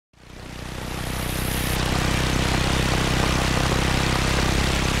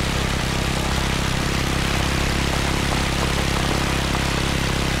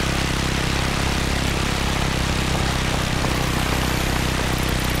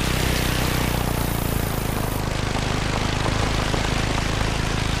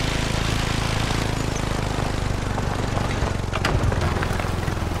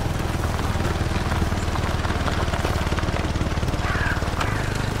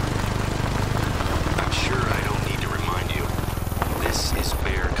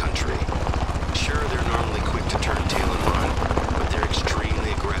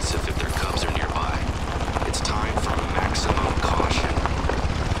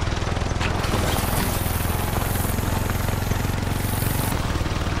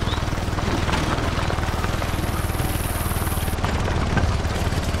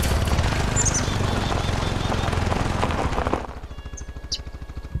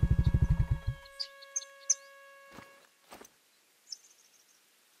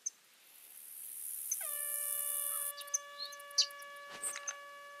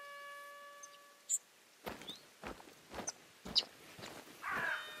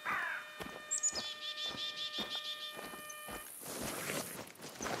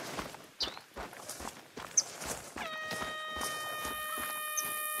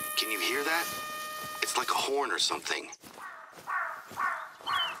It's like a horn or something.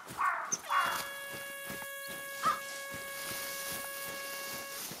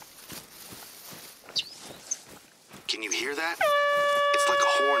 Can you hear that? It's like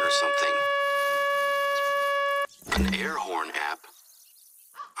a horn or something. An air horn app?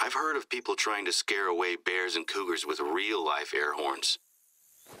 I've heard of people trying to scare away bears and cougars with real-life air horns.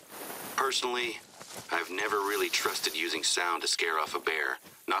 Personally, I've never really trusted using sound to scare off a bear.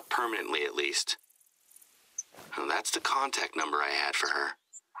 Not permanently, at least. Well, that's the contact number I had for her.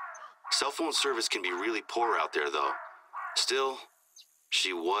 Cell phone service can be really poor out there, though. Still,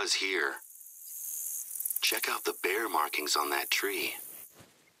 she was here. Check out the bear markings on that tree.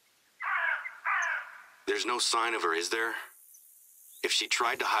 There's no sign of her, is there? If she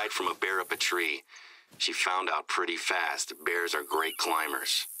tried to hide from a bear up a tree, she found out pretty fast bears are great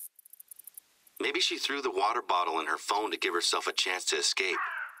climbers. Maybe she threw the water bottle in her phone to give herself a chance to escape.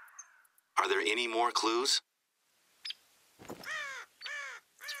 Are there any more clues?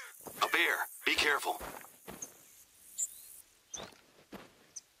 A bear! Be careful!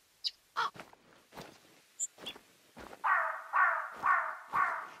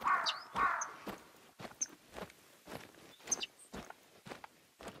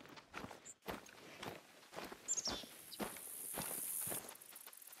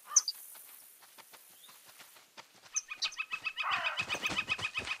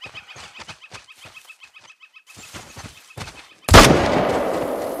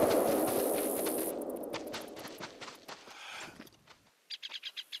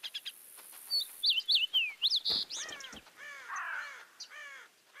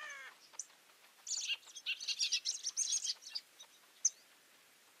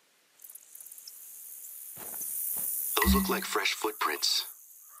 Those look like fresh footprints.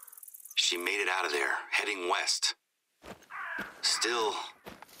 She made it out of there, heading west. Still,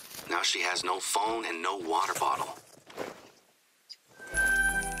 now she has no phone and no water bottle.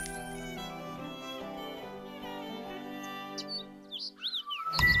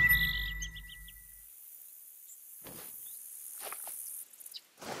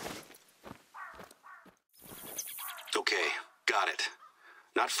 Okay, got it.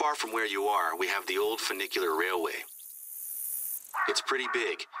 Not far from where you are, we have the old funicular railway. It's pretty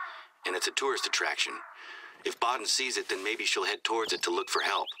big, and it's a tourist attraction. If Baden sees it, then maybe she'll head towards it to look for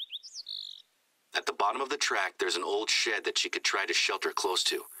help. At the bottom of the track, there's an old shed that she could try to shelter close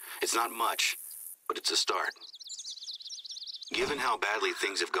to. It's not much, but it's a start. Given how badly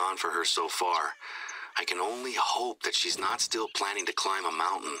things have gone for her so far, I can only hope that she's not still planning to climb a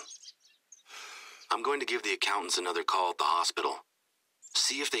mountain. I'm going to give the accountants another call at the hospital.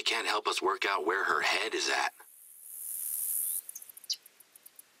 See if they can't help us work out where her head is at.